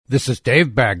This is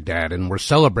Dave Baghdad, and we're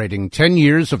celebrating 10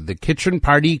 years of the Kitchen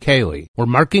Party Ceilidh. We're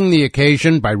marking the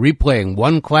occasion by replaying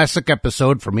one classic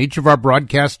episode from each of our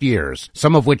broadcast years,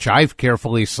 some of which I've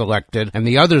carefully selected, and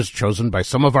the others chosen by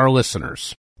some of our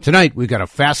listeners. Tonight, we've got a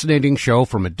fascinating show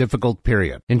from a difficult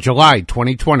period. In July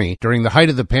 2020, during the height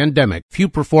of the pandemic, few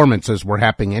performances were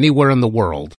happening anywhere in the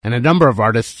world, and a number of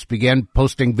artists began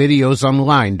posting videos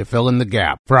online to fill in the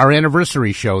gap. For our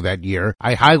anniversary show that year,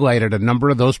 I highlighted a number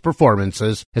of those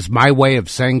performances as my way of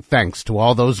saying thanks to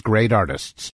all those great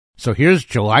artists. So here's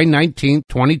July 19th,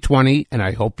 2020, and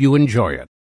I hope you enjoy it.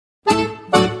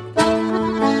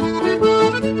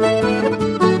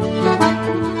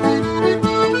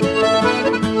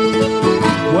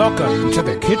 Welcome to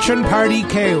the Kitchen Party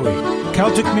Ceilidh,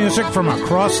 Celtic music from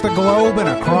across the globe and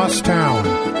across town.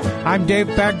 I'm Dave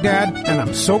Baghdad, and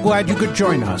I'm so glad you could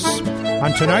join us.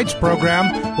 On tonight's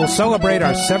program, we'll celebrate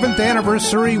our 7th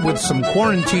anniversary with some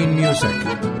quarantine music.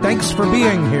 Thanks for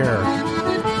being here.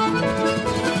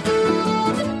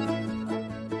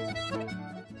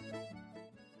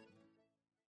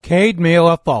 Céad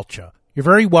Míle Fáilte. You're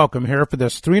very welcome here for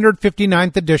this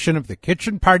 359th edition of the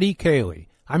Kitchen Party Ceilidh.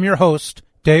 I'm your host,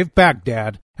 Dave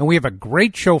Baghdad, and we have a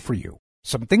great show for you.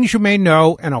 Some things you may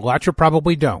know and a lot you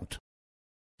probably don't.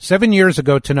 7 years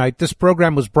ago tonight, this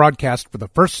program was broadcast for the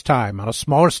first time on a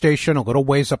smaller station a little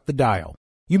ways up the dial.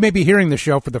 You may be hearing the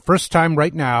show for the first time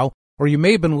right now, or you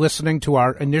may have been listening to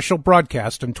our initial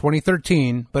broadcast in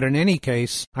 2013, but in any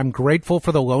case, I'm grateful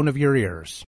for the loan of your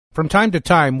ears. From time to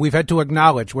time, we've had to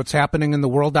acknowledge what's happening in the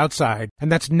world outside,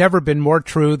 and that's never been more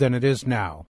true than it is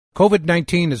now.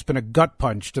 COVID-19 has been a gut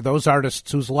punch to those artists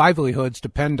whose livelihoods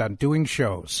depend on doing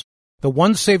shows. The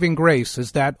one saving grace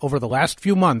is that over the last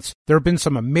few months, there have been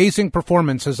some amazing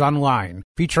performances online,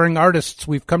 featuring artists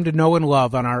we've come to know and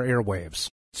love on our airwaves.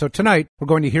 So tonight, we're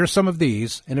going to hear some of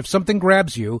these, and if something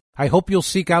grabs you, I hope you'll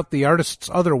seek out the artist's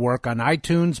other work on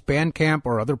iTunes, Bandcamp,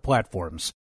 or other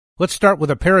platforms. Let's start with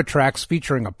a pair of tracks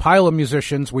featuring a pile of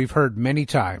musicians we've heard many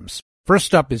times.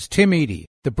 First up is Tim Edey,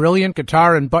 the brilliant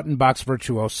guitar and button box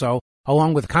virtuoso,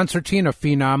 along with concertina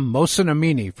phenom Mohsen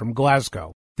Amini from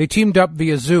Glasgow. They teamed up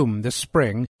via Zoom this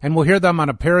spring, and we'll hear them on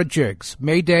a pair of jigs,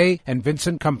 Mayday and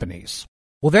Vincent Kompany's.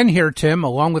 We'll then hear Tim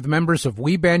along with members of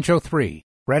We Banjo 3,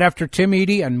 right after Tim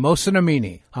Edey and Mohsen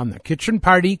Amini on the Kitchen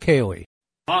Party Ceilidh.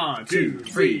 1, 2,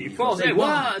 3, 4, say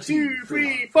 1, 2,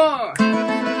 3, 4.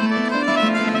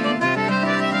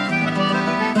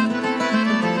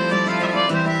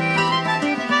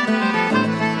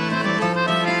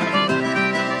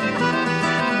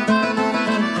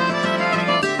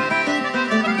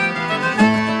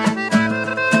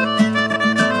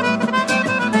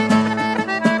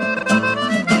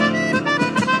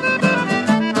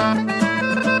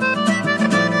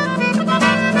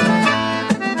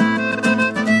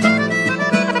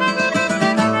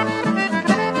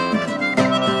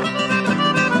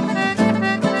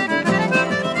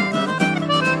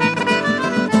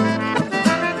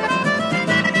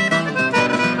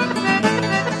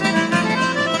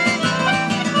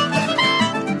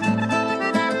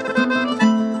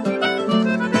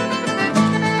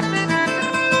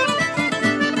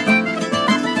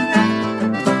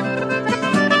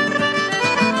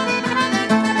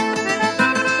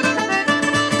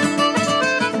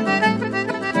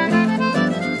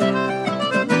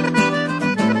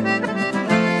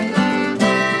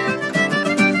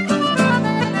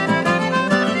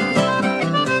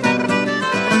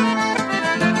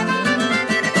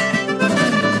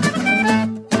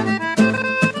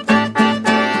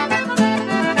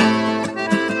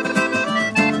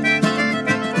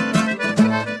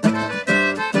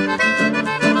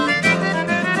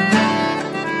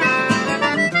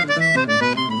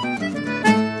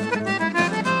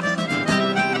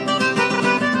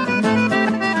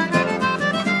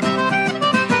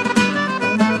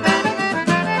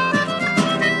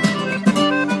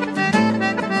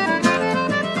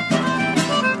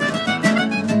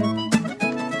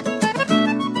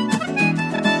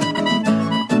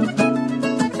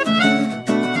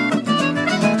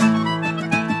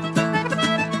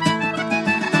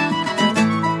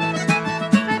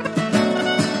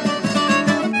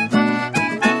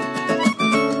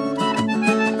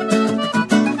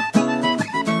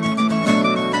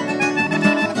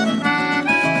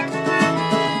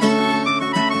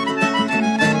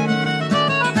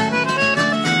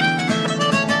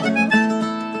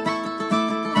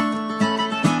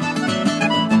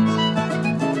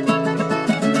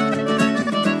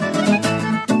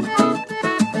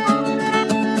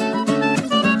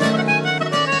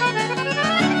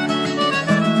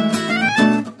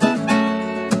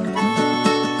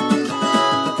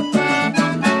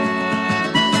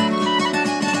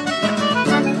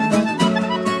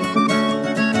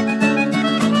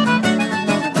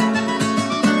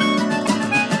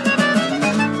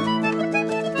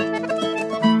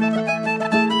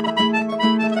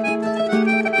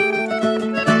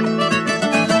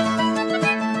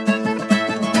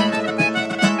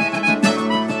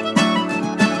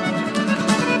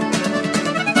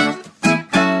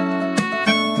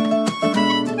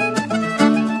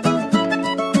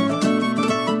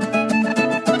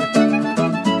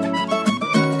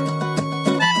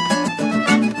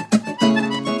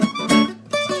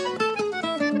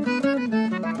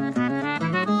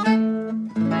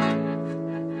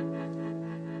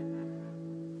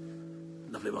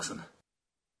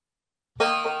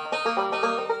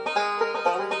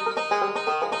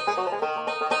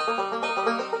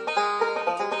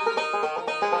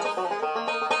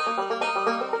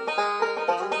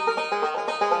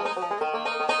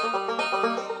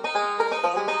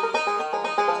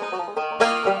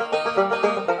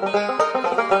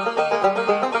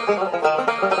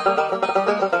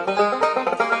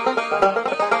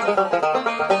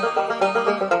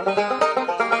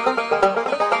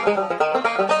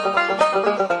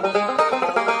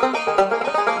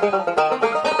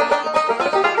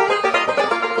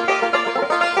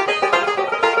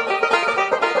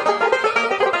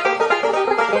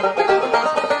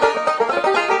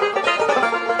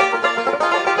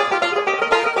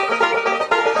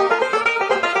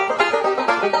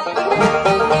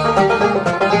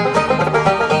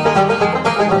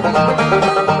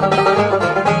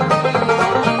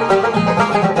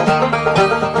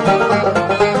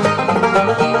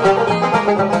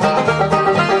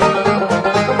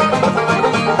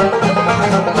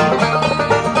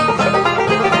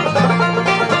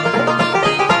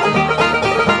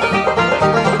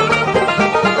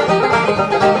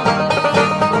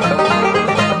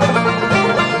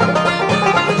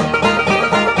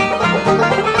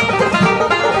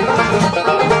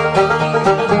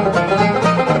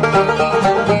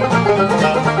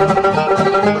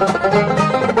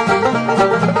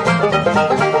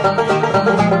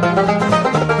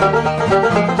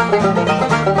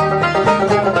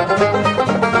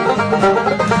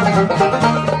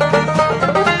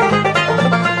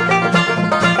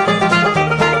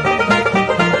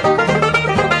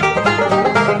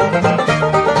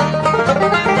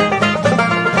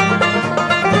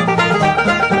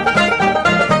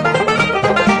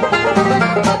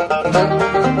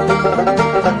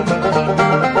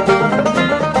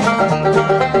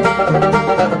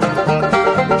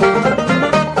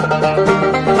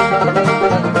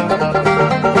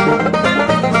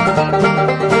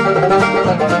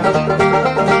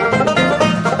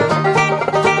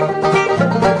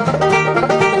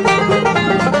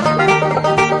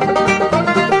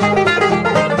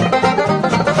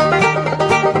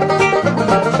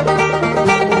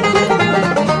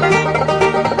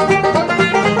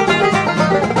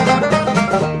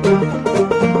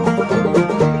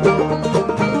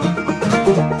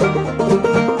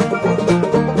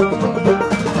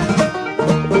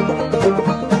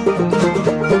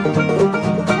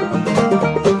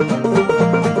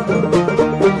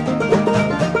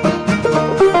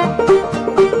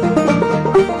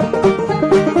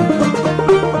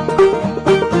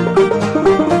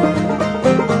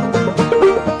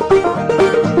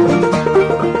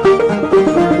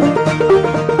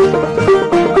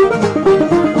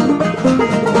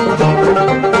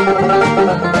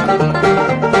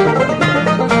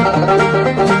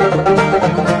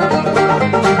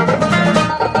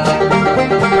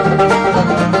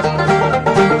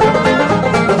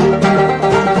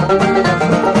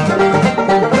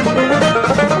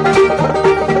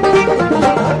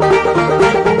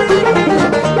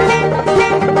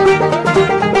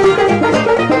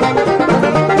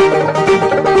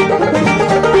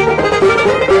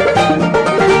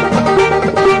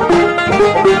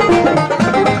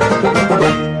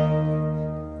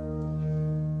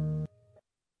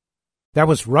 That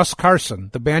was Russ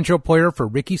Carson, the banjo player for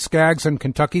Ricky Skaggs and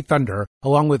Kentucky Thunder,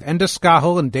 along with Enda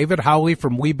Scahill and David Howley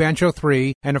from We Banjo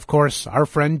 3, and of course, our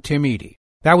friend Tim Edey.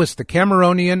 That was the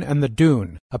Cameronian and the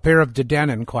Doon, a pair of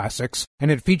Dedanan classics,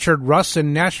 and it featured Russ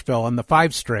in Nashville on the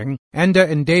 5-string, Enda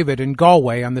and David in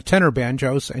Galway on the tenor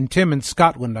banjos, and Tim in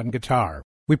Scotland on guitar.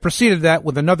 We preceded that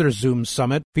with another Zoom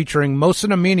Summit featuring Mohsen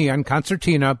Amini on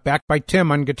concertina, backed by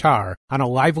Tim on guitar, on a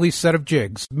lively set of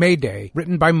jigs, Mayday,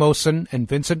 written by Mohsen and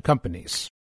Vincent Kompany.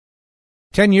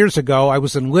 10 years ago, I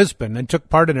was in Lisbon and took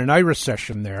part in an Irish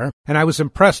session there, and I was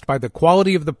impressed by the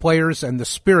quality of the players and the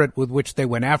spirit with which they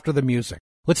went after the music.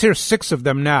 Let's hear 6 of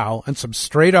them now on some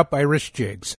straight-up Irish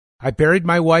jigs. I Buried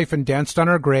My Wife and Danced on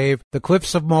Her Grave, The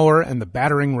Cliffs of Moher, and The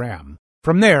Battering Ram.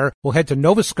 From there, we'll head to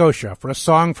Nova Scotia for a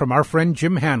song from our friend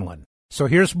Jim Hanlon. So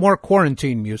here's more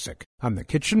quarantine music on the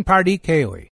Kitchen Party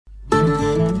Ceilidh.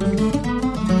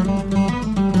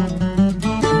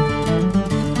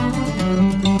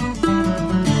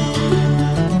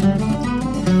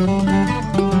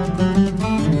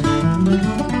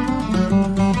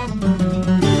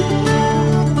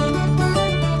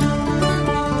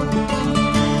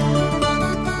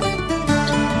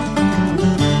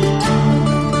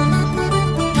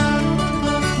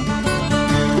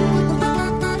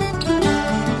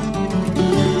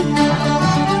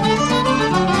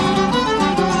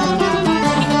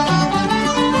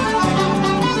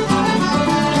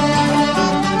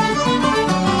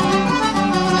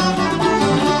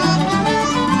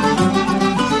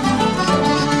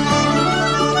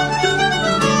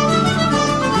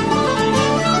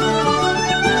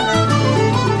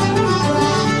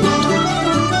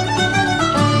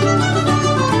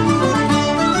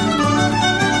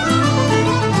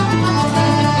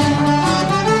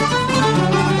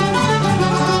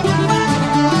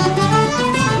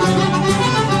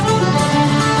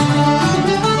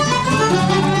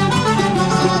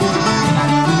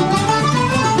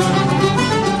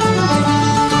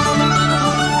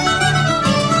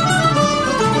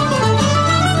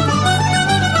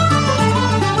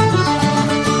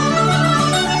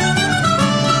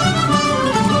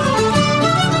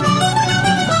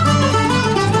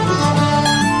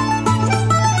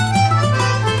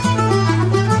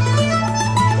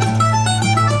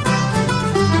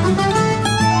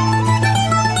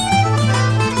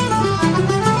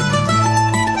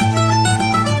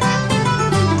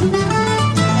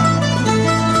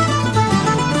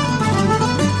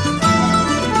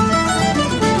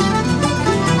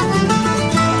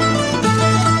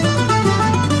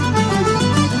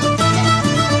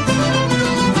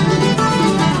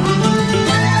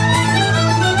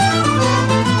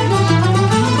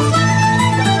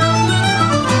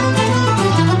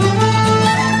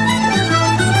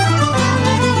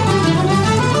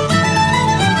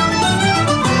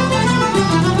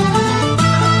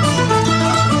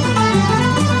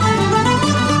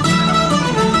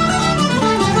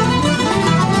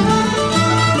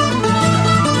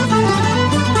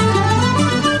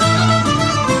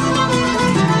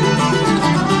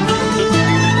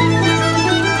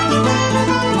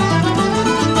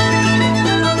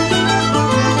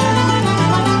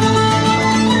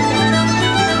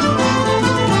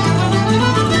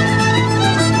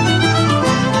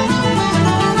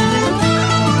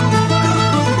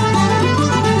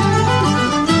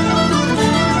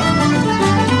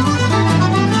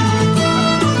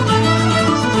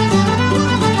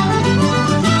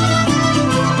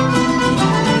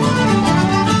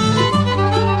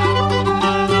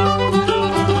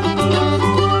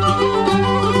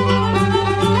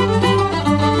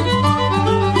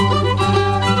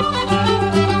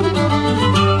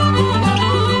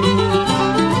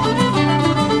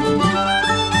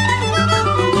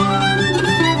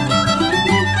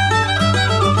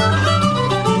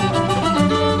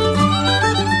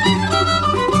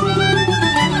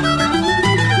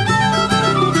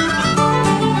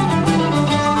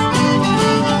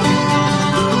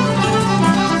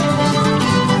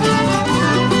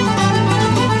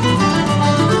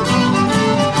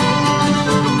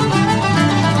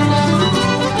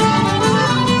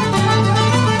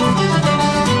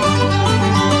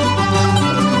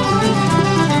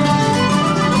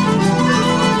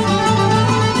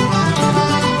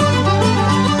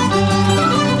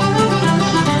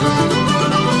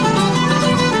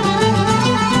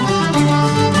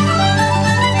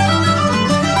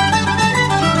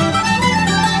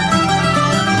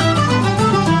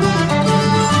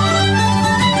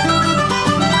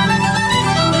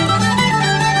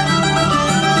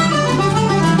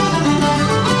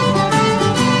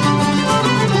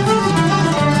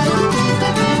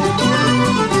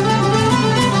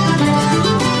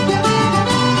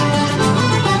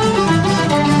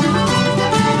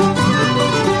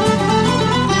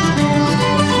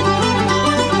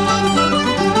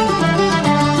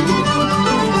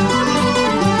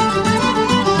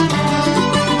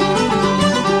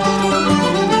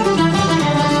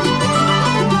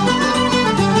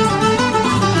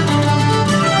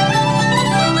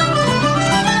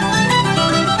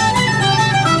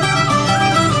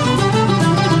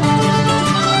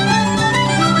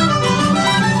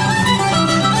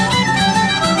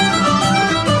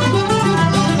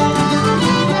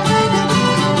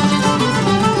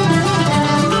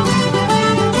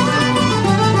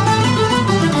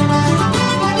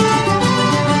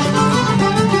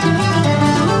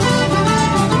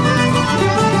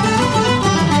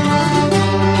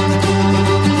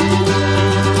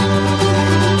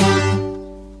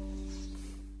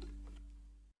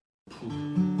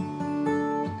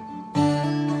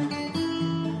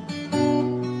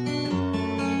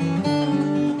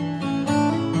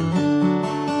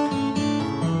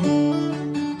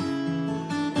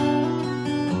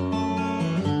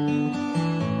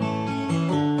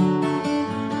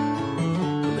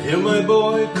 my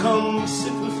boy, come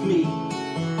sit with me.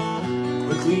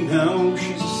 Quickly now,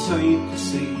 she's a sight to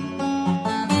see.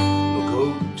 Look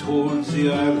out towards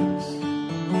the islands,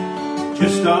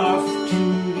 just off to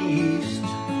the east.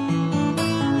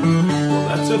 Well,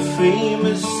 that's a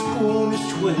famous schooner's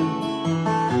twin,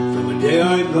 from a day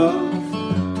I'd love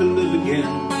to live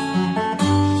again.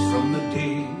 She's from the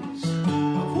days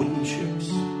of wooden ships,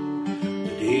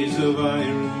 the days of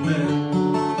Iron Men.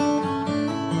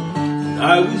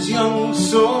 I was young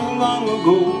so long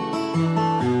ago,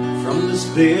 from this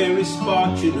very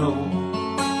spot, you know.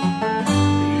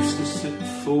 I used to sit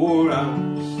for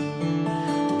hours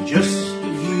just to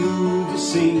view the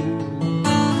scene,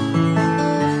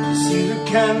 to see the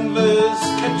canvas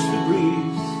catch the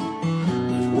breeze,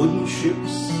 those wooden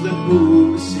ships that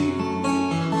rule the seas.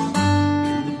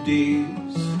 In the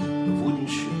days of wooden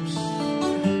ships,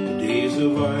 the days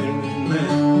of Iron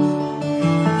Men.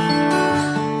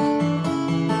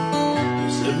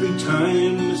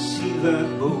 Time to see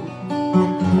that boat,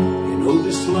 you know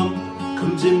this lump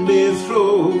comes in my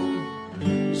throat.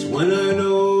 It's when I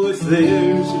know if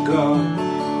there's a God,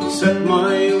 I'll set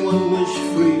my one wish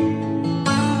free.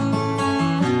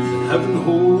 That heaven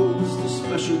holds the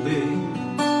special bay,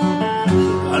 that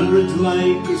hundreds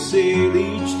like her sail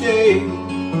each day.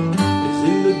 It's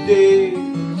in the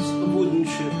days of wooden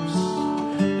ships,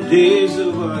 the days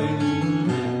of Iron.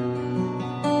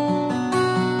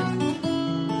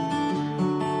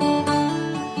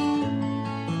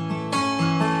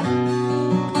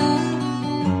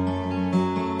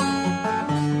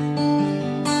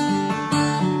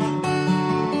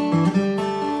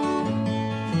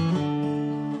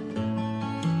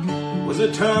 A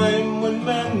time when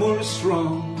men were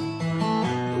strong,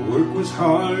 the work was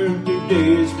hard, their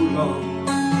days were long.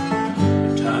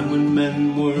 A time when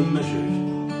men were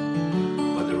measured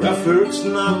by their efforts,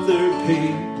 not their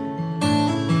pay.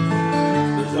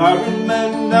 Those Iron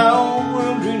Men now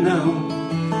world renowned,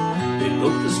 they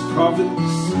built this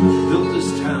province, built this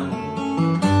town.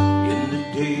 In the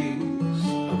days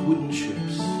of wooden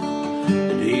ships,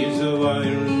 the days of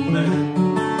Iron Men.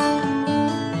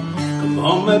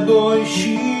 Oh, my boy,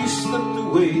 she slipped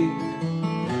away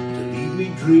to leave me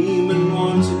dreaming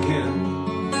once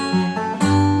again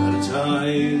that it's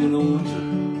I that owns her,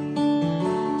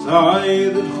 it's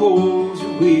I that holds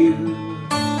her wheel.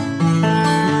 I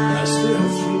steer her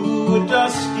through a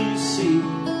dusty sea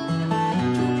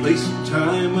to a place of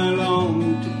time I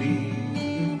long to be,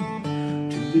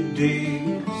 to the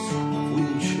days of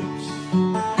wooden ships,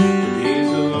 the days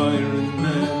of Iron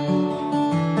Men.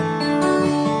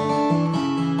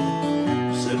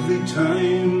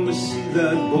 Time I see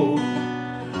that boat,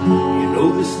 you know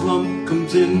this lump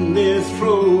comes in their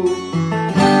throat.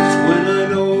 It's when I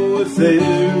know if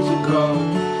there's a God,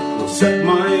 will set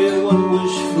my one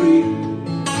wish free.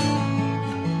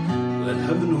 Let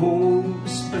heaven hold a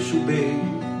special bay,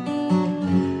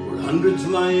 where hundreds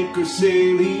like her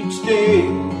sail each day.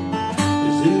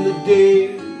 As in the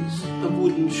days of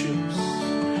wooden ships,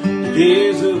 the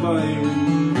days of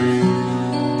Iron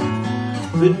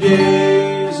Men, the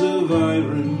days of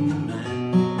Iron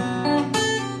Man.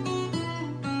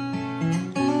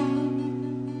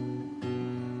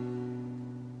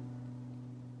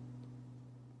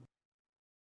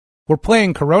 We're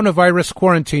playing coronavirus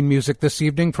quarantine music this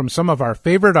evening from some of our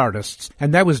favorite artists,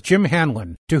 and that was Jim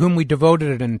Hanlon, to whom we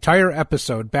devoted an entire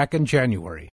episode back in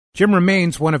January. Jim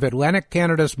remains one of Atlantic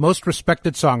Canada's most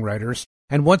respected songwriters,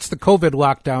 and once the COVID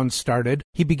lockdown started,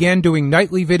 he began doing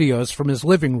nightly videos from his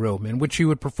living room in which he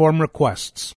would perform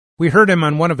requests. We heard him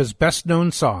on one of his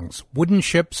best-known songs, Wooden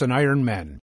Ships and Iron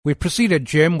Men. We preceded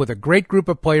Jim with a great group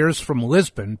of players from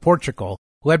Lisbon, Portugal,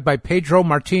 led by Pedro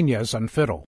Martinez on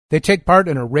fiddle. They take part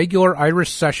in a regular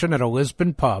Irish session at a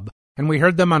Lisbon pub, and we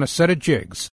heard them on a set of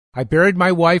jigs, I Buried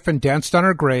My Wife and Danced on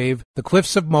Her Grave, The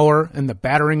Cliffs of Moher, and The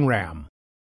Battering Ram.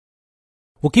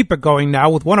 We'll keep it going now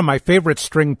with one of my favorite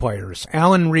string players,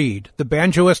 Alan Reid, the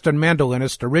banjoist and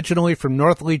mandolinist originally from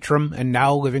North Leitrim and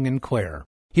now living in Clare.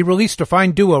 He released a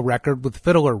fine duo record with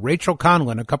fiddler Rachel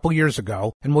Conlon a couple years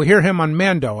ago, and we'll hear him on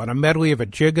mando on a medley of A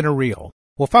Jig and a Reel.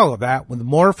 We'll follow that with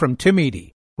more from Tim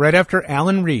Edey, right after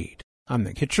Alan Reid on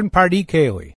the Kitchen Party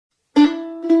Ceilidh.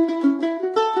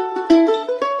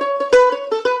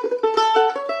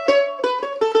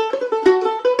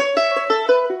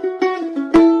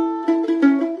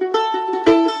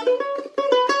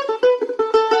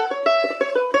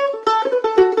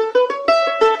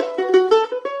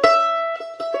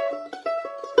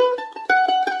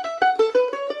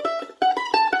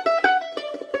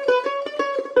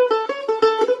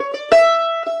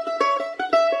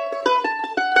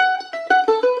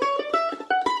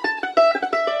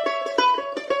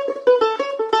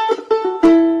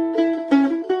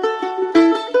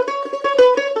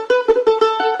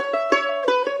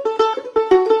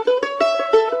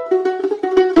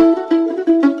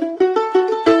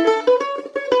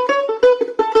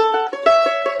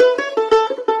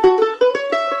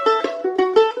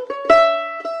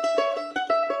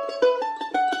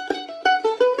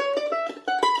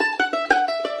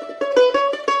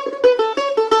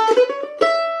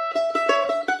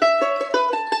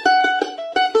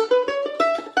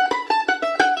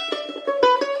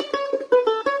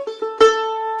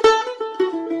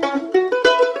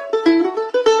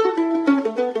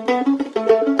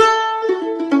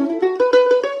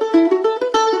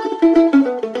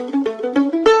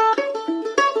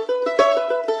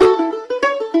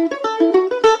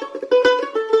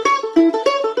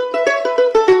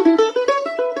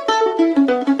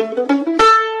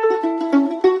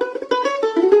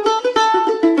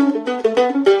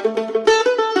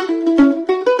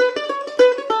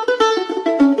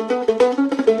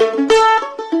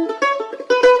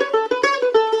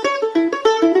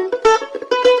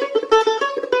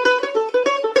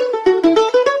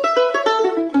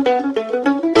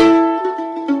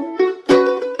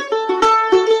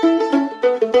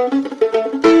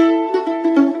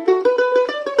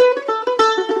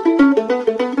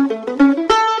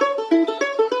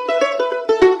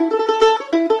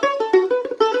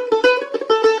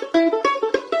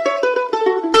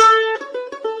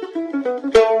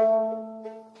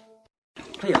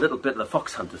 play a little bit of the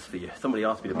Foxhunters for you. Somebody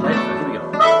asked me to play it, so here we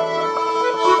go.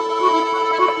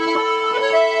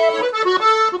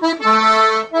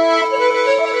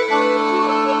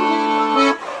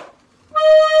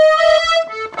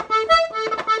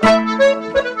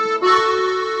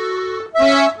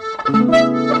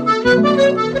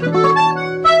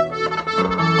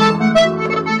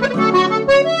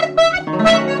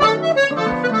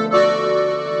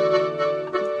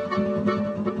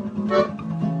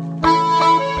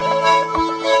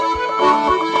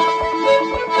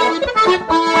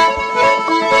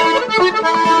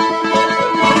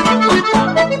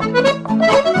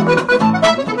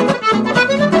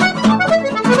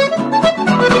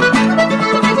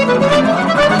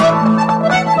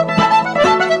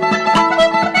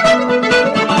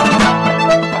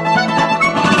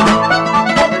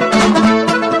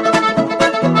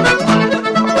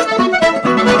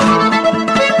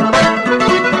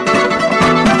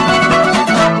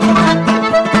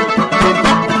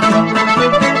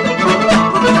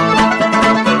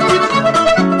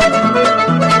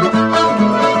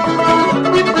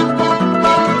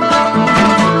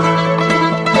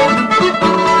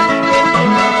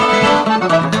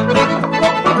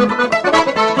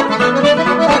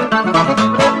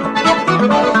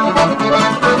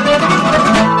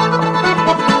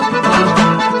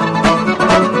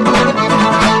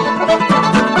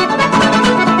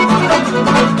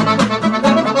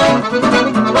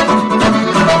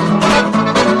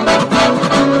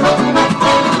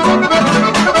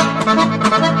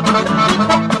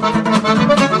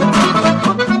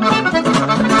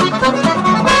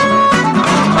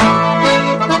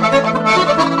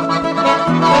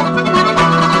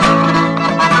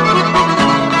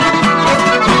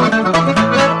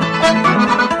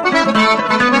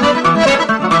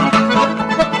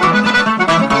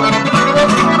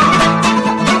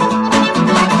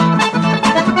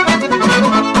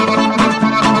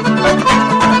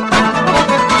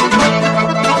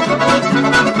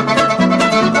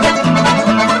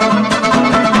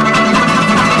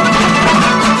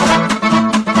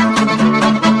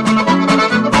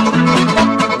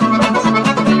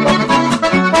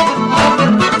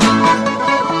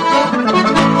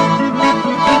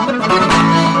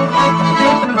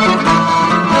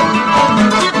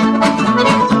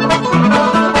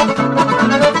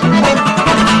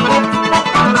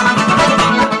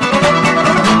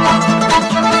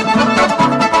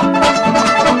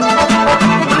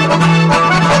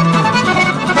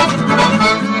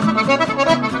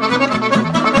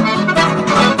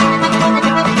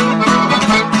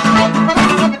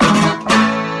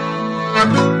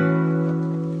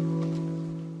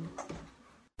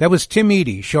 That was Tim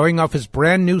Edey showing off his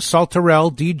brand new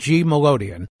Saltarell DG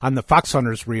Melodeon on the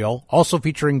Foxhunters Reel, also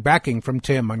featuring backing from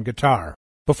Tim on guitar.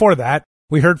 Before that,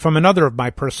 we heard from another of my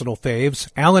personal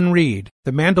faves, Alan Reid,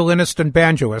 the mandolinist and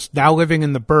banjoist now living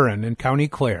in the Burren in County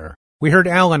Clare. We heard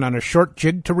Alan on a short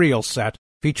jig to reel set,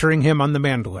 featuring him on the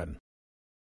mandolin.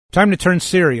 Time to turn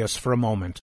serious for a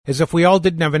moment. As if we all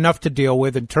didn't have enough to deal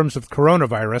with in terms of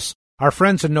coronavirus, our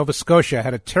friends in Nova Scotia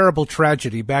had a terrible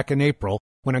tragedy back in April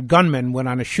when a gunman went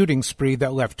on a shooting spree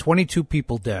that left 22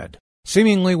 people dead.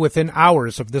 Seemingly within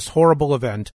hours of this horrible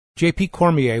event, J.P.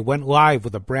 Cormier went live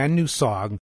with a brand new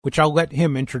song, which I'll let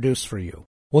him introduce for you.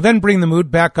 We'll then bring the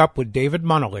mood back up with David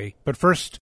Munnelly, but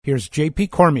first, here's J.P.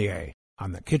 Cormier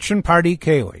on the Kitchen Party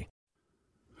Ceilidh.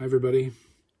 Hi everybody,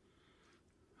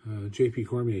 J.P.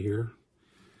 Cormier here.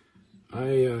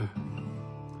 I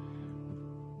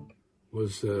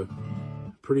was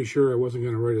pretty sure I wasn't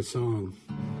going to write a song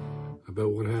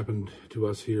about what happened to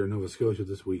us here in Nova Scotia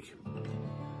this week.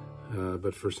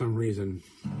 But for some reason,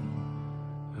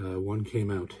 one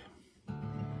came out.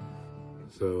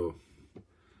 So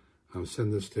I'll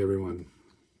send this to everyone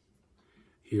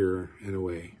here and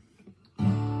away.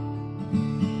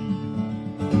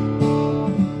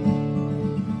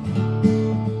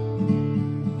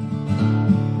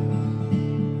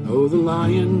 Oh, the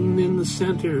lion in the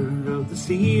center of the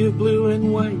sea of blue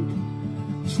and white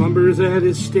slumbers at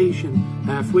his station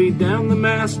halfway down the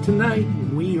mast tonight.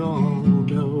 We all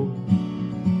know,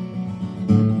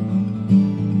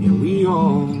 yeah, we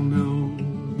all know.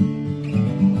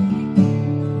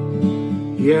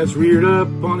 He has reared up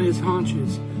on his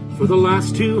haunches for the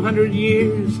last 200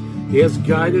 years. He has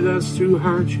guided us through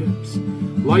hardships,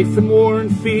 life and war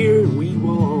and fear. We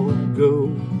all go,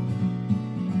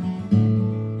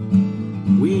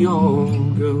 we all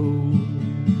go.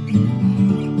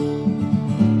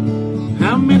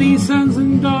 How many sons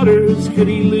and daughters could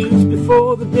he lose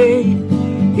before the day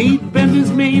he'd bend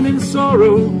his mane in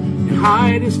sorrow and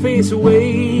hide his face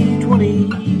away?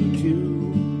 22.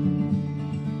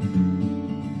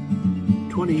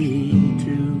 22.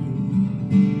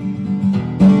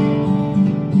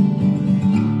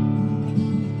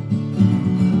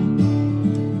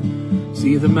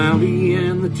 See the Mountie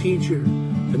and the teacher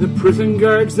and the prison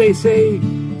guards, they say.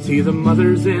 See the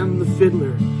mothers and the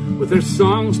fiddler with their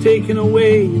songs taken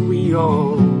away. And we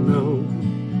all know,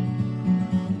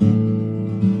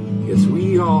 yes,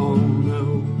 we all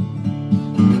know.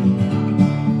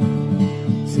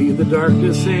 See the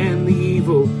darkness and the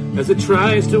evil as it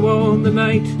tries to own the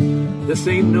night. This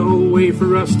ain't no way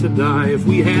for us to die. If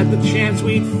we had the chance,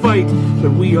 we'd fight,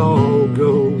 but we all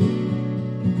go.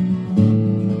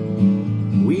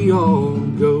 We all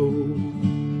go.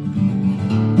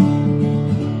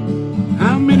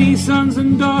 How many sons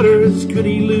and daughters could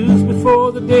he lose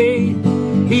before the day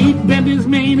he'd bend his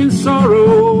mane in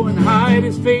sorrow and hide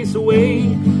his face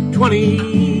away?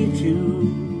 22.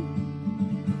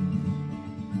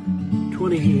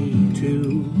 22.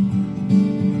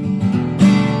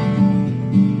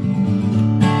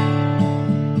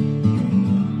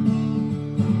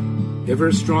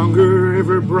 Ever stronger,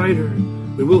 ever brighter,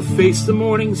 we will face the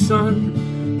morning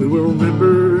sun. We will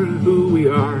remember who we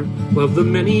are, love the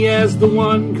many as the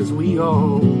one, 'cause we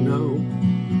all know.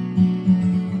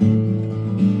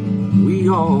 We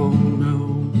all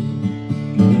know.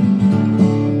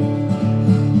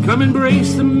 Come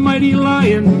embrace the mighty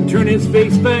lion, turn his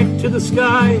face back to the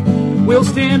sky. We'll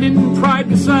stand in pride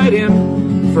beside him,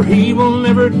 for he will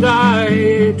never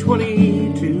die.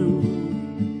 22.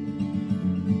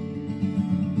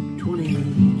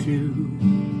 22.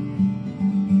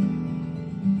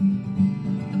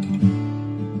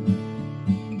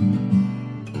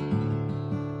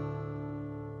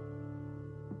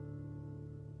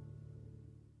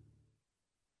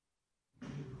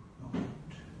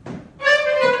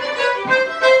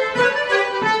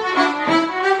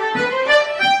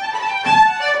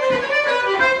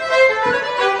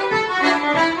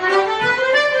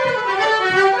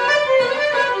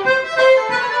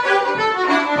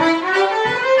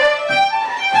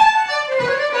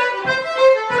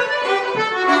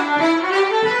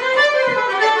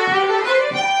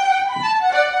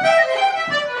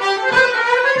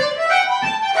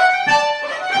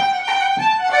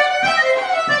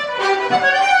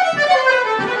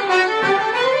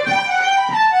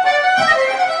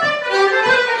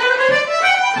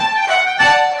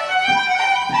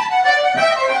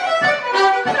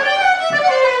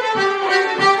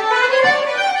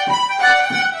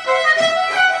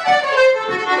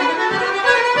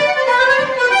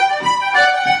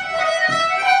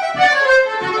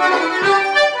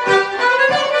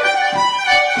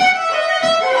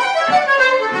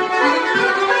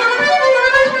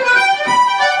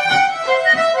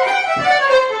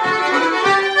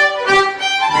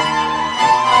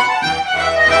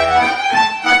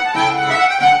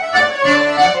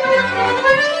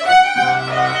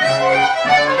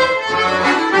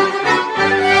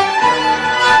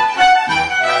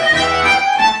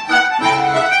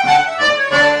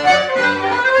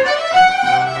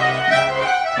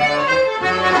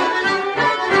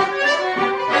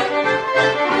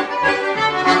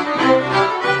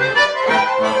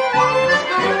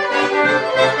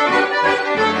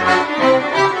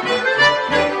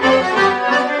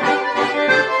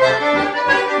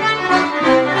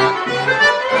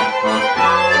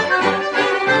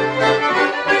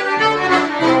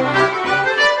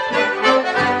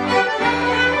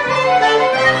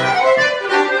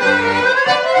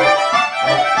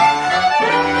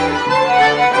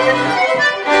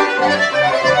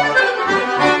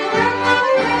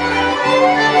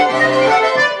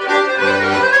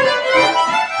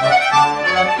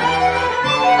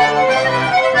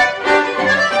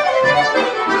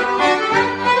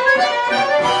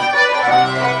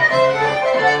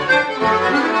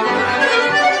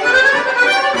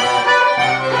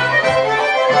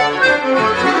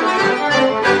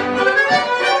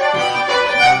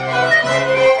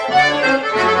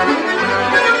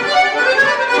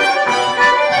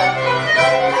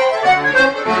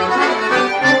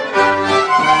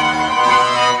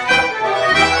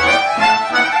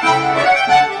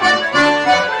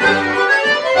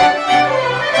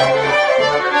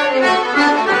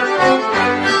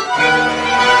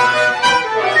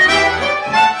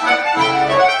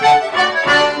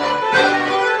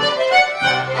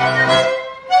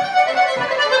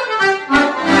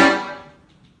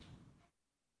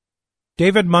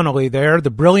 David Munnelly there,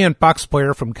 the brilliant box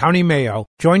player from County Mayo,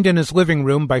 joined in his living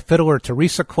room by fiddler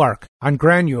Teresa Clarke on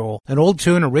Grainuaile, an old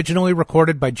tune originally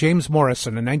recorded by James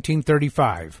Morrison in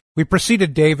 1935. We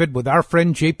preceded David with our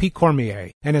friend J.P.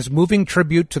 Cormier and his moving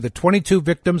tribute to the 22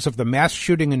 victims of the mass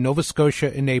shooting in Nova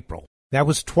Scotia in April. That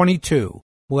was 22.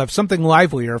 We'll have something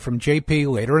livelier from JP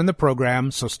later in the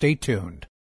program, so stay tuned.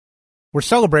 We're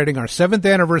celebrating our 7th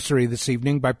anniversary this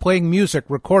evening by playing music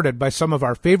recorded by some of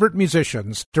our favorite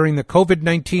musicians during the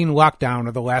COVID-19 lockdown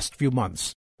of the last few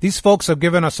months. These folks have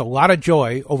given us a lot of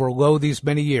joy over lo these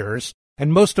many years,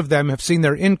 and most of them have seen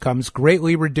their incomes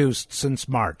greatly reduced since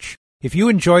March. If you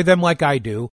enjoy them like I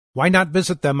do, why not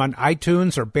visit them on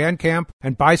iTunes or Bandcamp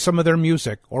and buy some of their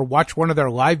music, or watch one of their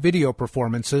live video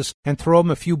performances and throw them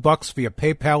a few bucks via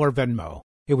PayPal or Venmo.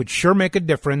 It would sure make a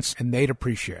difference, and they'd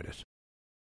appreciate it.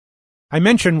 I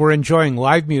mentioned we're enjoying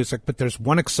live music, but there's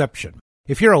one exception.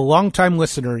 If you're a longtime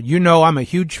listener, you know I'm a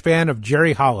huge fan of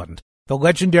Jerry Holland, the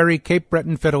legendary Cape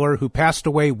Breton fiddler who passed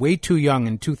away way too young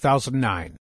in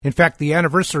 2009. In fact, the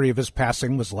anniversary of his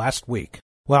passing was last week.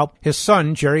 Well, his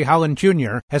son, Jerry Holland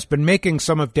Jr., has been making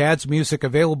some of Dad's music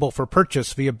available for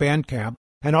purchase via Bandcamp,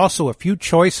 and also a few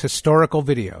choice historical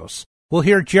videos. We'll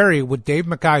hear Jerry with Dave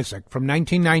MacIsaac from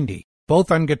 1990,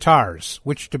 both on guitars,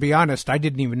 which, to be honest, I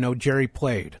didn't even know Jerry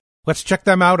played. Let's check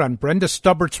them out on Brenda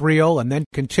Stubbert's reel, and then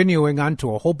continuing on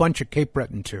to a whole bunch of Cape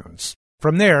Breton tunes.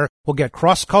 From there, we'll get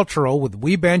cross-cultural with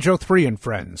We Banjo 3 and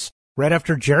Friends, right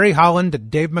after Jerry Holland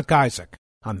and Dave MacIsaac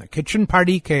on the Kitchen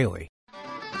Party Ceilidh.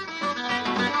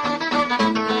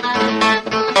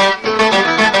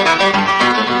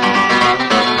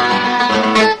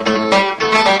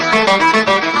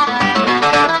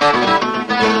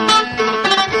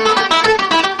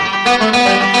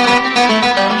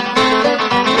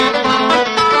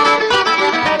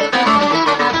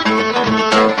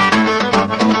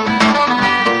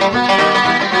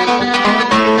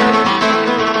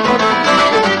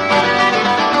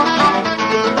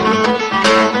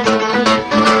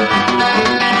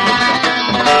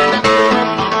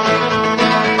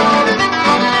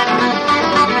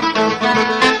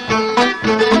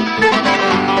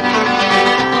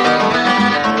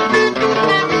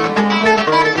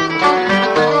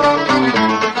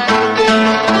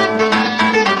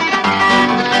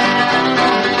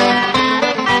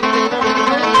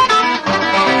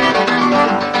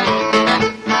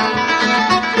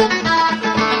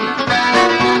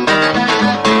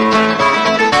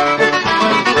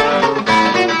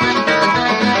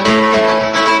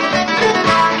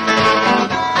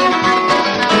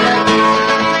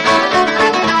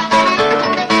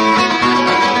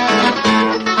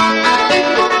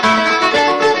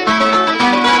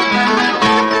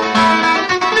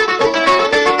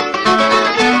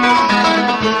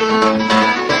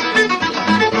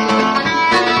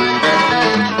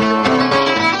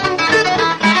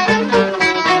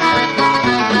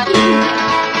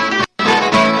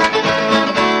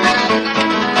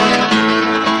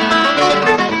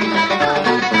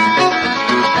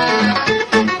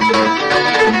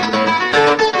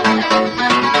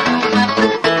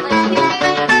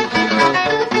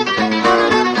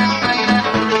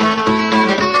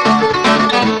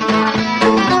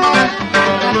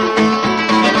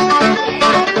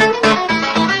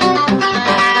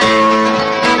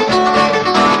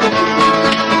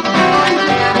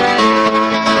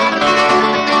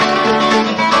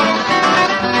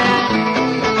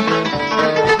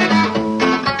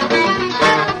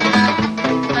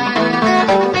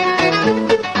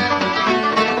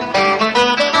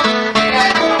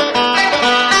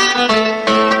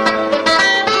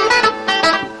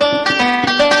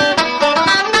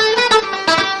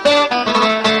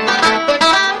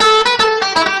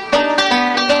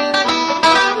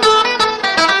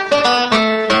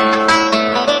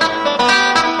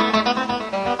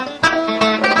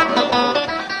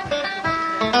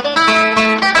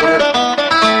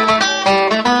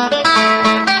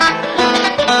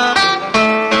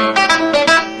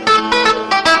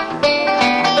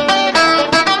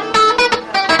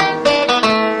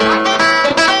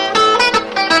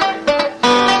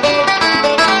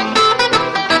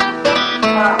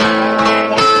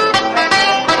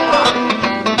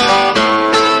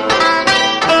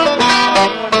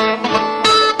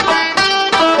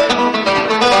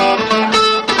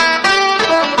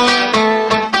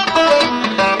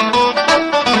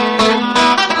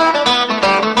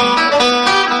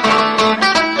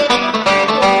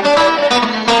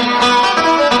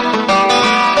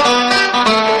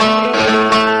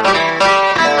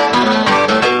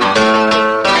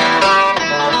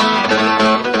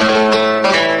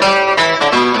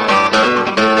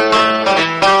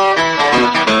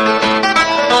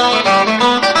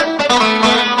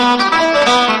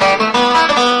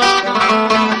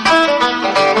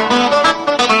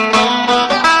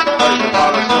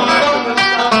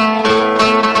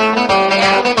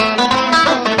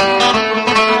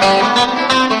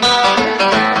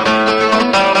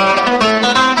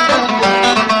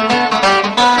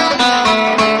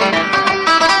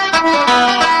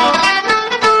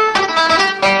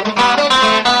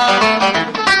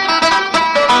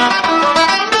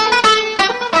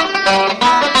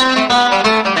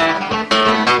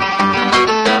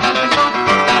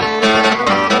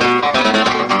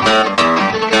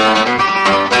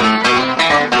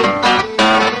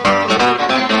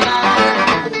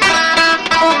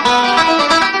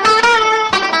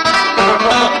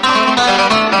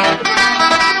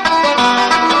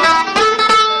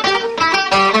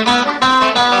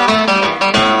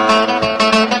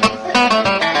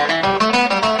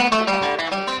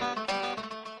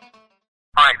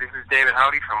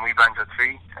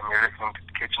 and you're listening to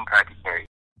the Kitchen Party Series.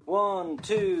 1,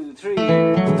 2,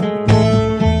 3.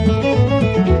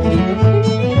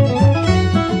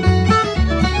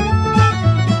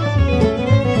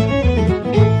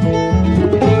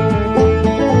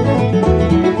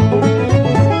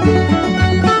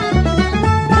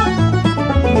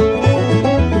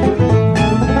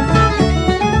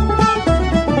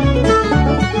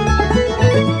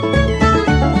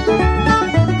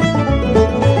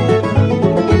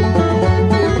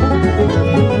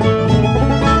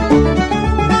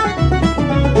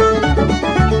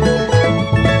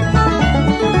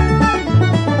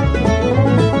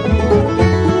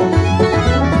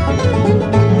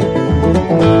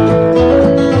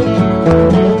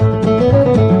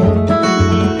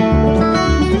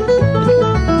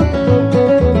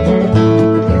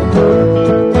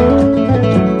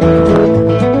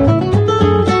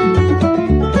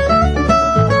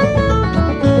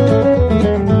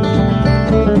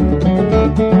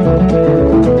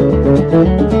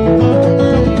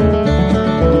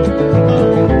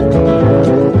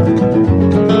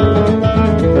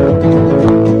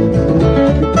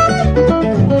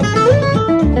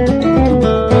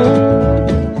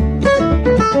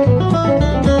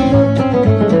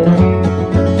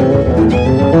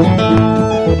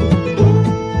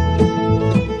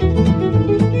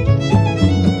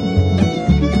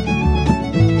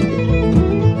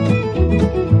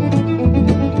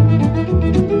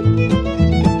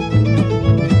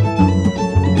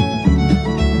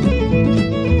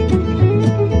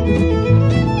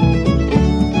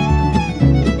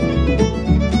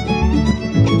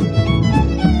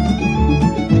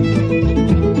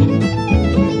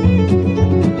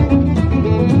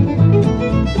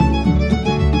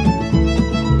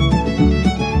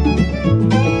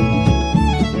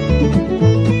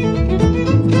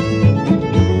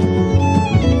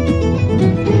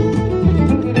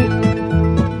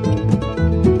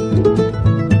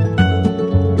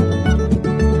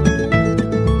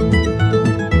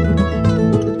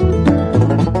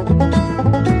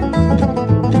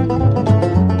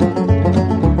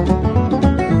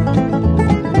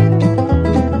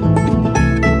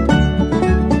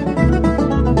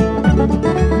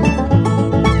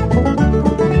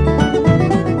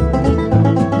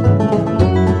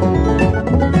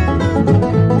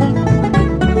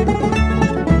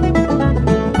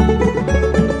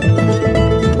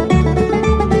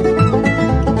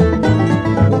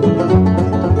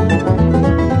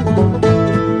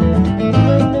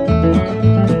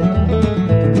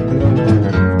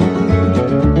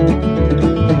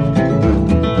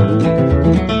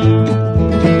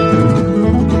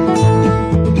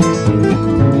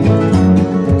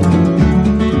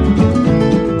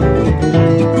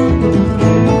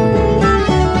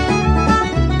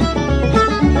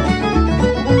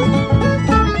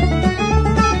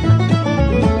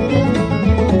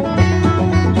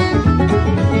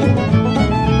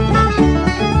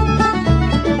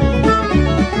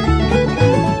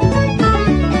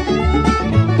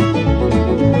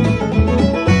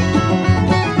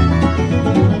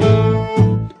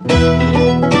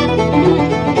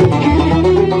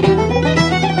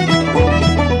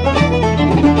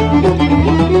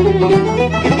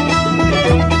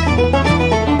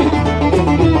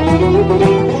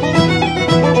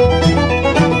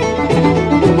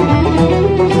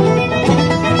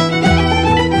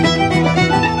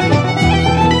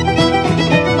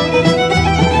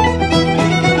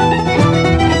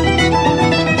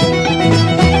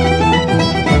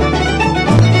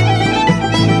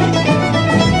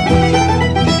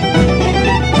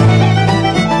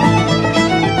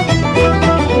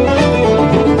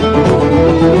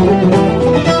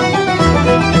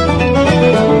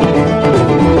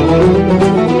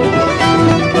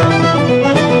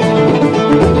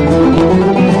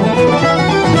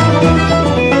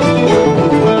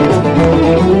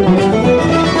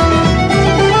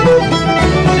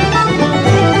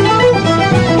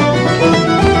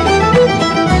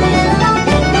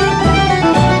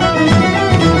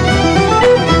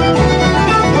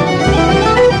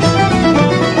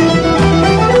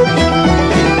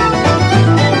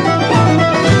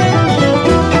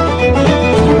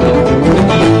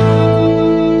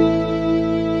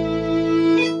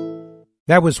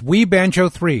 That was We Banjo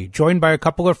 3, joined by a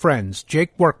couple of friends,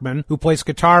 Jake Workman, who plays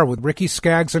guitar with Ricky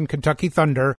Skaggs and Kentucky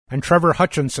Thunder, and Trevor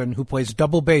Hutchinson, who plays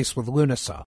double bass with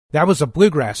Lunasa. That was a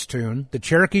bluegrass tune, the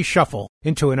Cherokee Shuffle,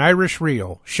 into an Irish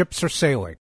reel, Ships Are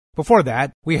Sailing. Before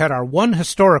that, we had our one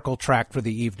historical track for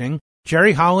the evening,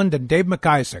 Jerry Holland and Dave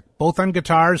MacIsaac, both on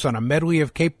guitars on a medley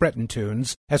of Cape Breton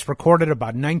tunes, as recorded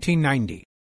about 1990.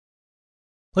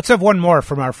 Let's have one more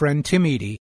from our friend Tim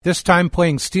Edey. this time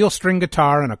playing steel string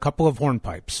guitar and a couple of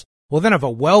hornpipes. We'll then have a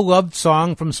well-loved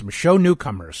song from some show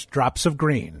newcomers, Drops of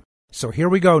Green. So here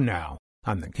we go now,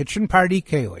 on the Kitchen Party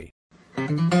Ceilidh.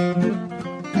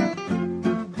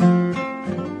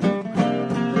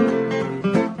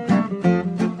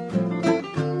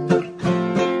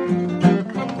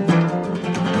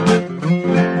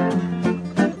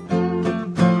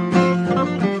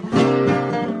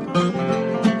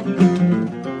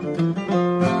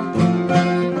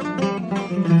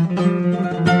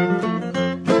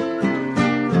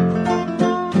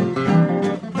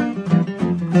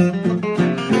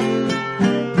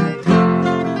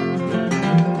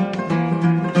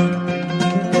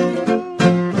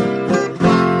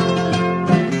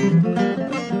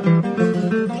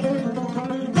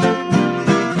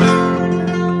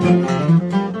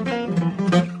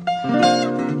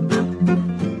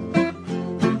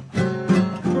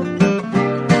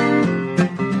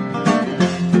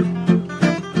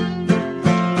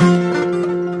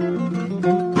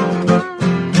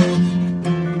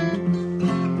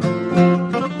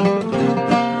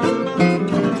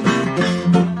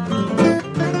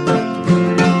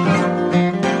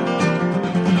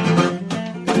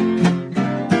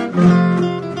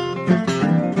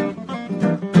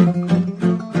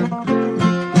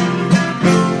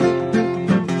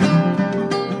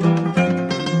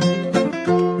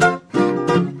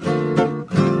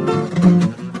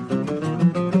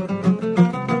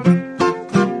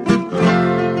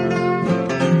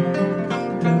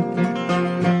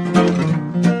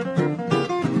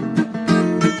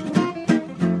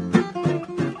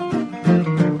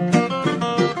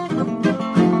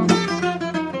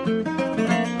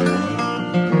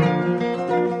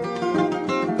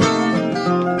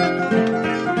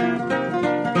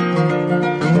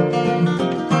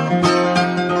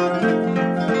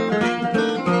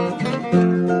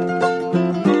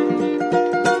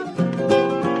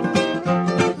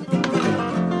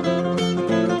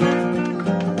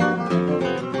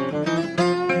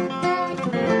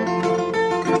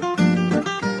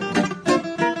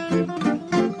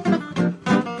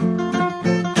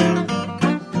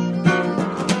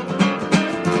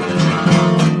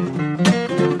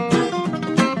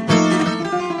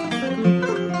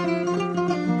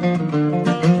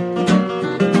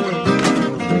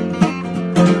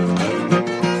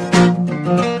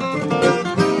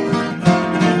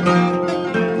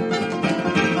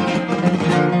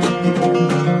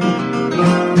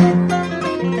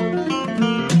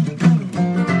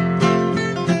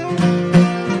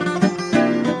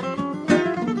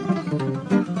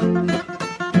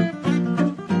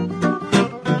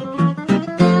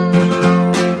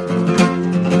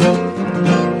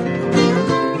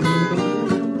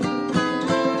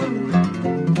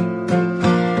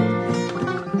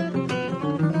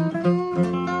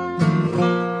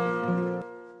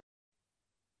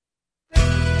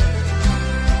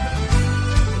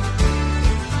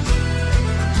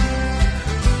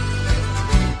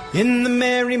 In the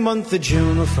merry month of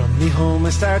June, from me home I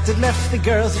started, left the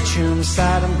girls at tune,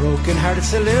 sad and broken hearted,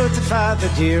 salute to father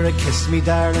dear. I kissed me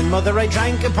darling mother, I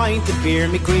drank a pint of beer,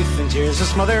 me grief and tears was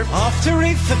smothered. Off to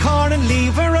reap the corn and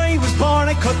leave where I was born,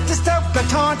 I cut the stout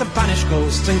baton to banish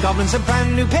ghosts and goblins, a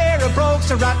brand new pair of brogues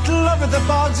to rattle over the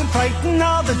bogs and frighten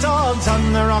all the dogs.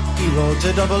 On the rocky road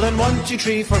to Dublin, 1, 2,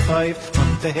 3, 4, 5,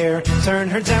 hunt the hare, turn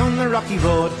her down the rocky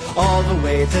road, all the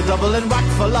way to Dublin, whack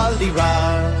for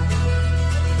lolly-ra.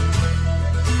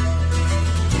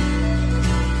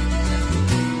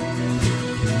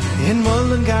 In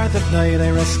Mullingar that night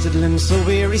I rested limbs so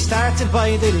weary, started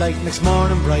by daylight next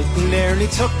morning bright. We nearly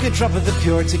took a drop of the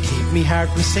pure to keep me heart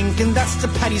from sinking, that's the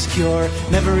paddy's cure.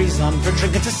 Never ease on for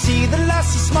drinking, to see the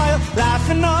lassie smile,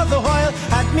 laughing all the while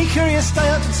at me curious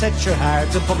style to set your heart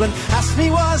to bubbling. Asked me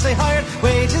was I hired,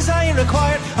 wages I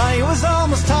required, I was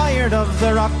almost tired of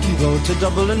the rocky road to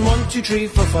Dublin. 1, 2, 3,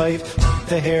 4, 5, hunt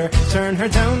the hare, turn her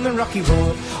down the rocky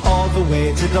road, all the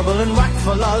way to Dublin, whack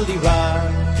for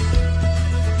lolly-ra.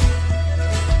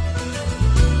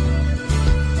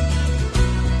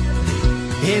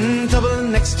 In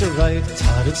Dublin next to ride,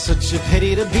 thought it's such a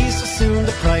pity to be so soon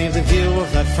deprived of view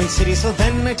of that fine city, so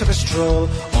then I took a stroll,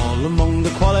 all among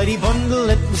the quality bundle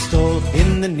it was stole.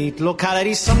 In the neat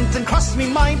locality something crossed me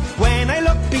mind, when I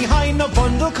looked behind no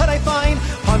bundle could I find.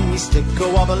 Upon me stick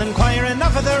a wobble inquiring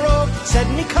after the road, said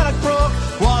me Connacht broke,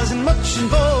 wasn't much in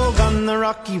vogue. On the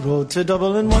rocky road to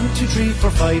Dublin, 1, 2, 3, 4,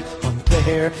 5, hunt the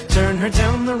hare, turn her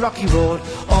down the rocky road,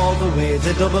 all the way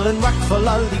to Dublin, whack for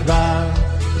lolly-ra.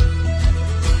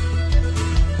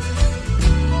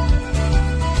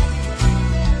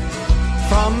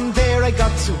 From there I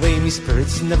got away, me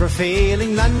spirits never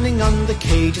failing, landing on the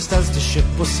quay just as the ship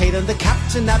was sailing. The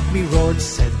captain at me roared,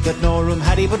 said that no room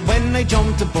had he, but when I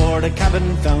jumped aboard, a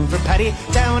cabin found for Paddy.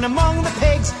 Down among the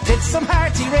pigs, did some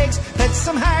hearty rigs, played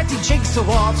some hearty jigs to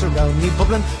water round me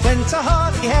bubbling. Went to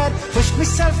Holyhead, wished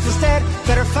myself was dead,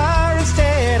 better far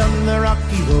instead on the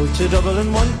rocky road to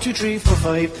Dublin. 1, 2, 3, 4,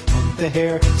 5, on the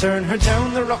hare, turn her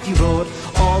down the rocky road,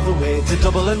 all the way to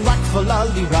Dublin, whack for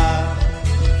lolly-ra.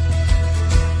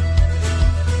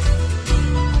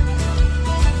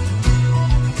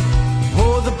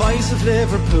 Oh, the boys of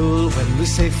Liverpool, when we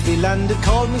safely landed,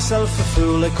 called myself a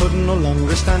fool. I couldn't no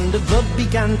longer stand it, blood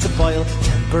began to boil,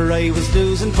 temper I was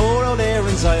losing, poor old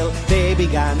Erin's Isle. They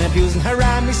began abusing,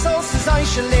 hurrah me soul, says I,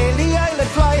 shillelagh I let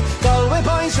fly. Galway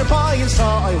boys were by and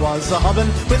saw I was a hobbin,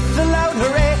 with a loud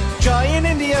hooray, joy in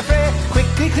India fray,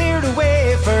 quickly cleared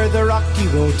away for the rocky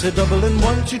road to Dublin.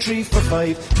 1, 2, 3, 4,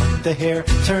 5, on the hare,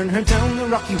 turn her down the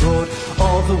rocky road,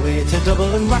 all the way to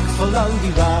Dublin, whack for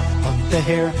lolly-ra. On the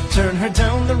hare, turn her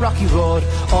down the rocky road,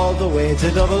 all the way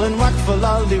to Dublin, whack for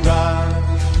lolly-ra.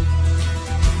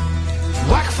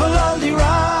 Whack for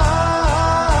lolly-ra.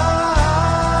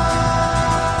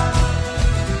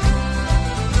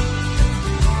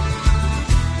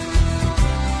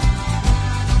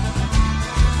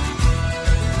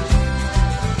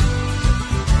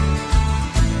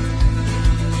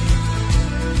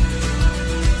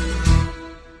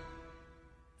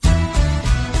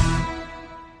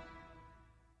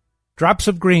 Drops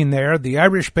of Green there, the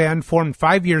Irish band formed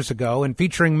 5 years ago and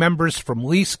featuring members from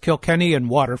Leith, Kilkenny and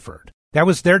Waterford. That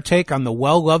was their take on the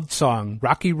well-loved song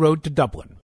Rocky Road to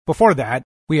Dublin. Before that,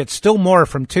 we had Still More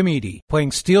from Tim Edey,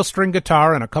 playing steel string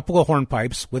guitar and a couple of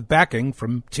hornpipes with backing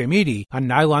from Tim Edey on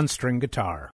nylon string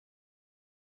guitar.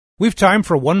 We've time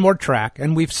for one more track,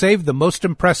 and we've saved the most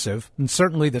impressive, and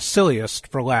certainly the silliest,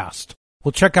 for last.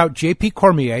 We'll check out J.P.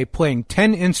 Cormier playing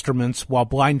 10 instruments while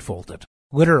blindfolded.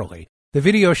 Literally. The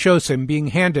video shows him being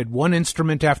handed one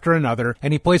instrument after another,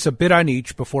 and he plays a bit on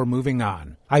each before moving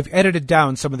on. I've edited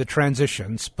down some of the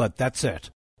transitions, but that's it.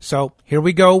 So, here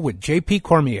we go with J.P.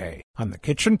 Cormier on the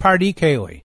Kitchen Party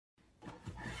Ceilidh.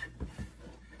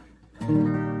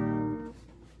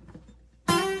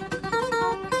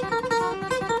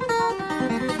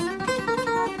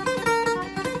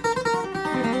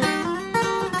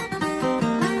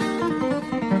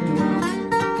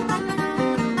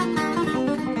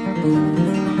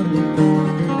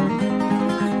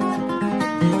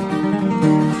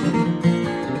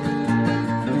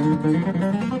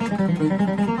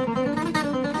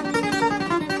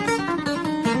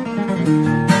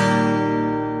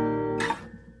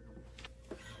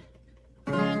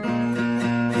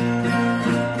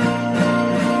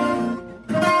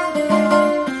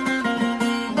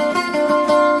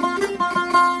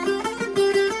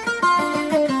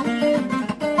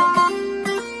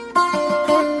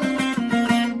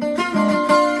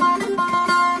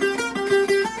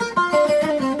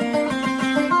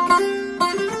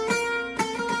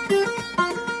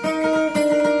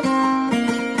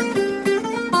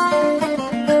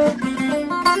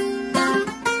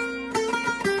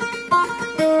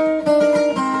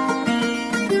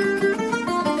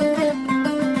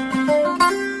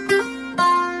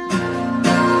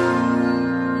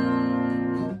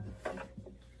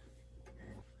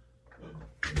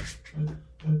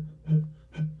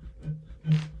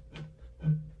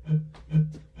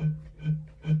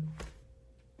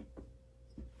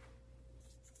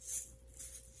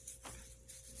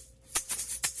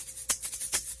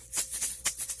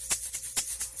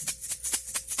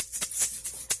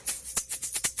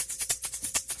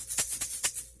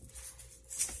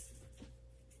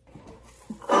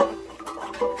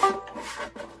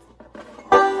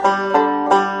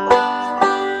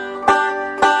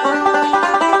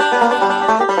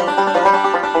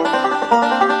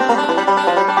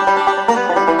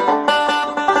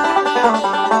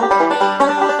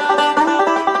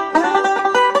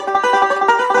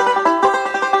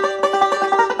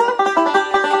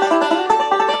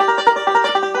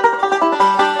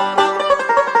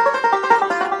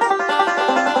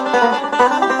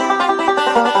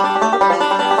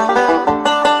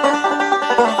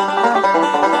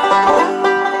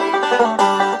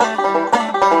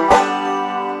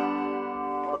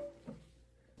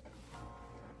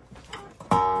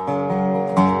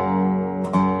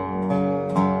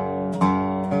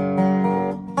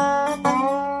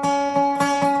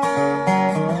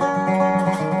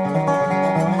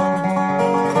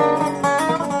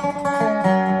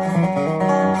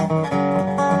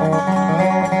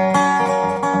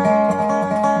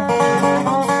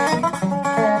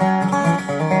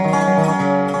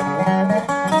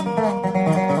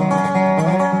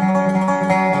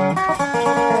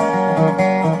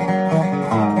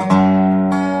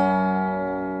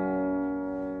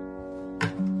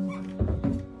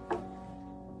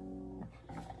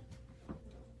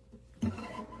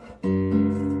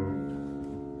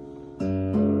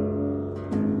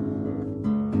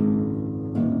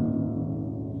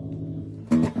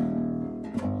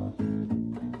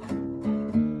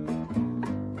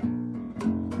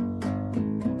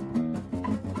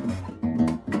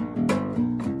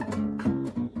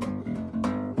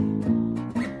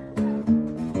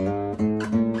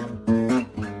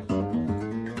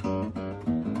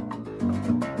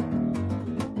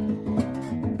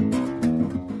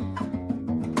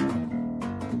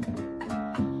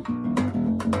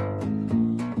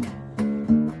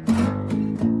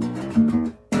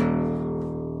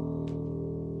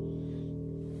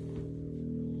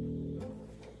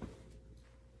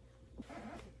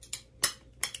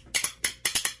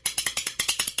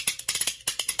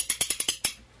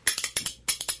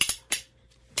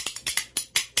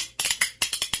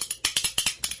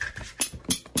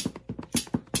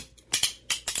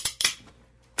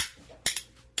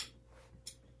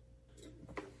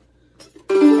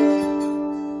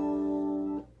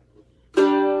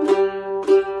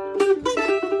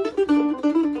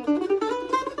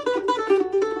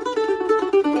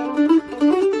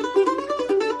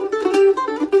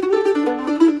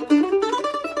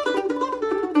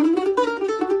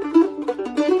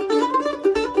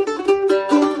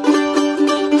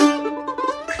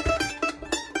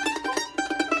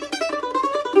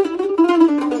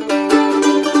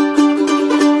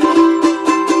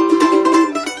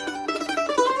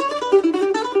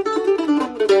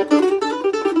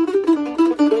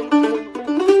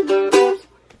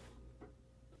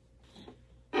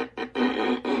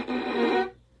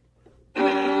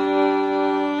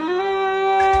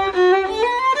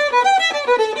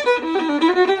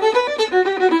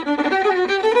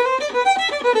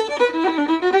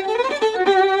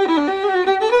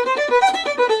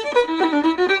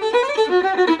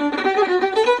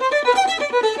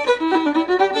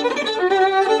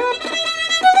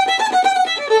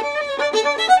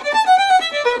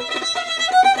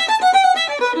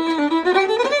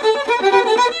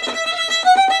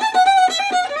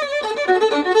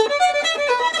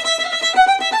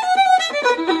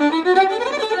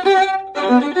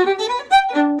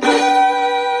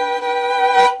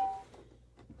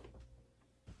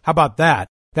 How about that?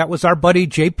 That was our buddy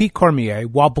J.P. Cormier,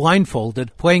 while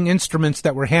blindfolded, playing instruments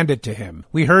that were handed to him.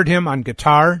 We heard him on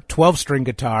guitar, 12-string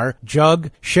guitar,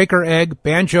 jug, shaker egg,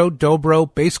 banjo,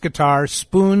 dobro, bass guitar,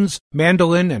 spoons,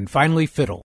 mandolin, and finally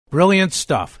fiddle. Brilliant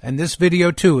stuff, and this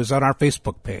video too is on our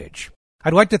Facebook page.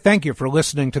 I'd like to thank you for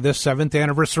listening to this 7th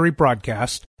anniversary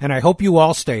broadcast, and I hope you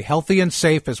all stay healthy and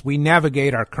safe as we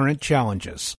navigate our current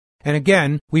challenges. And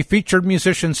again, we featured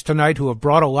musicians tonight who have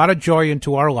brought a lot of joy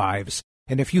into our lives,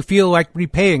 and if you feel like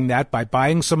repaying that by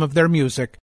buying some of their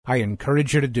music, I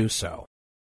encourage you to do so.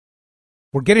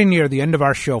 We're getting near the end of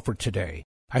our show for today.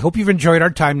 I hope you've enjoyed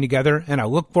our time together, and I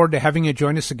look forward to having you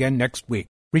join us again next week.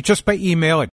 Reach us by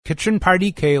email at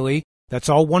kitchenpartycayley, that's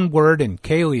all one word, and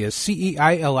Cayley is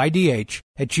CEILIDH,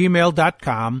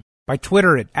 @gmail.com, by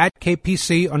Twitter at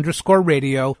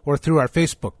KPC_radio, or through our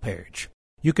Facebook page.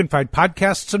 You can find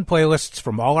podcasts and playlists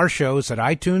from all our shows at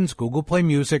iTunes, Google Play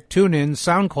Music, TuneIn,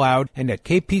 SoundCloud, and at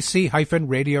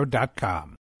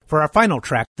kpc-radio.com. For our final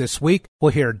track this week,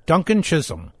 we'll hear Duncan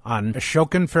Chisholm on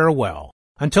Ashokan Farewell.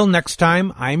 Until next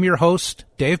time, I'm your host,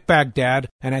 Dave Baghdad,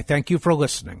 and I thank you for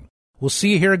listening. We'll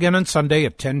see you here again on Sunday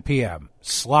at 10 p.m.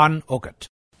 Slán Ogat.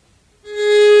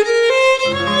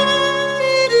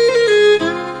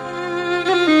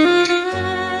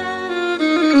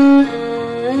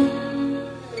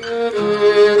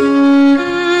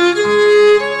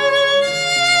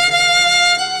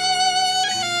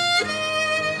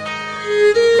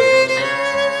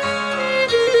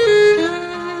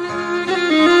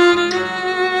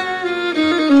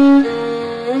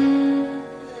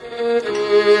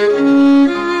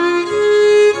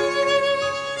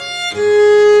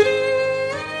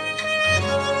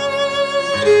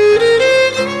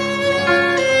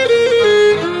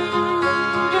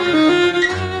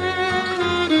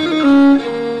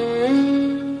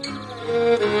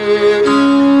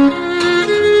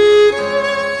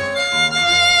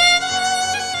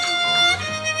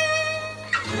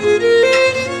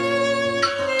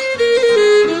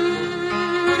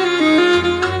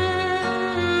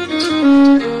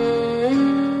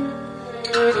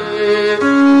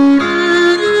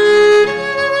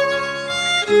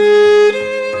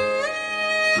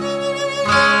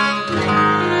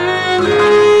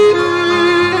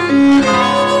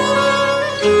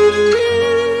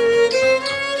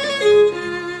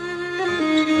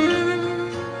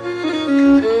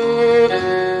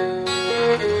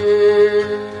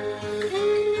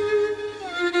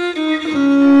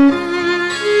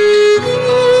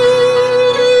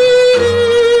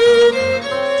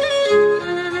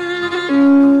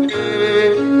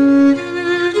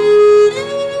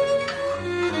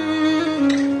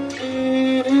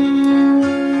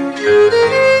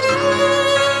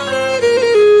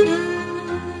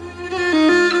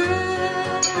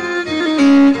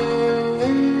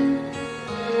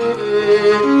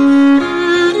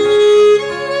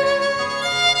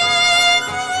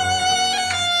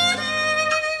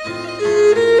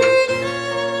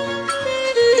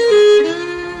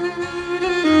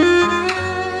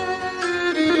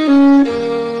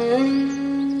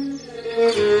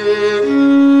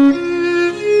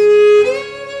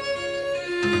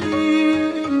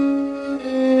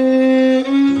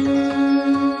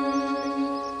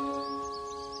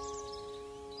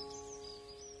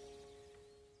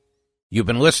 You've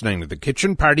been listening to the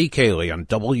Kitchen Party Cayley on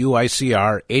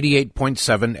WICR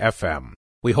 88.7 FM.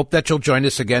 We hope that you'll join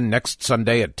us again next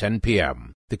Sunday at 10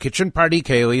 p.m. The Kitchen Party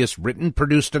Cayley is written,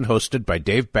 produced, and hosted by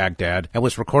Dave Baghdad and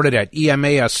was recorded at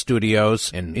EMAS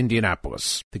Studios in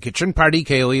Indianapolis. The Kitchen Party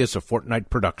Cayley is a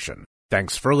fortnight production.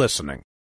 Thanks for listening.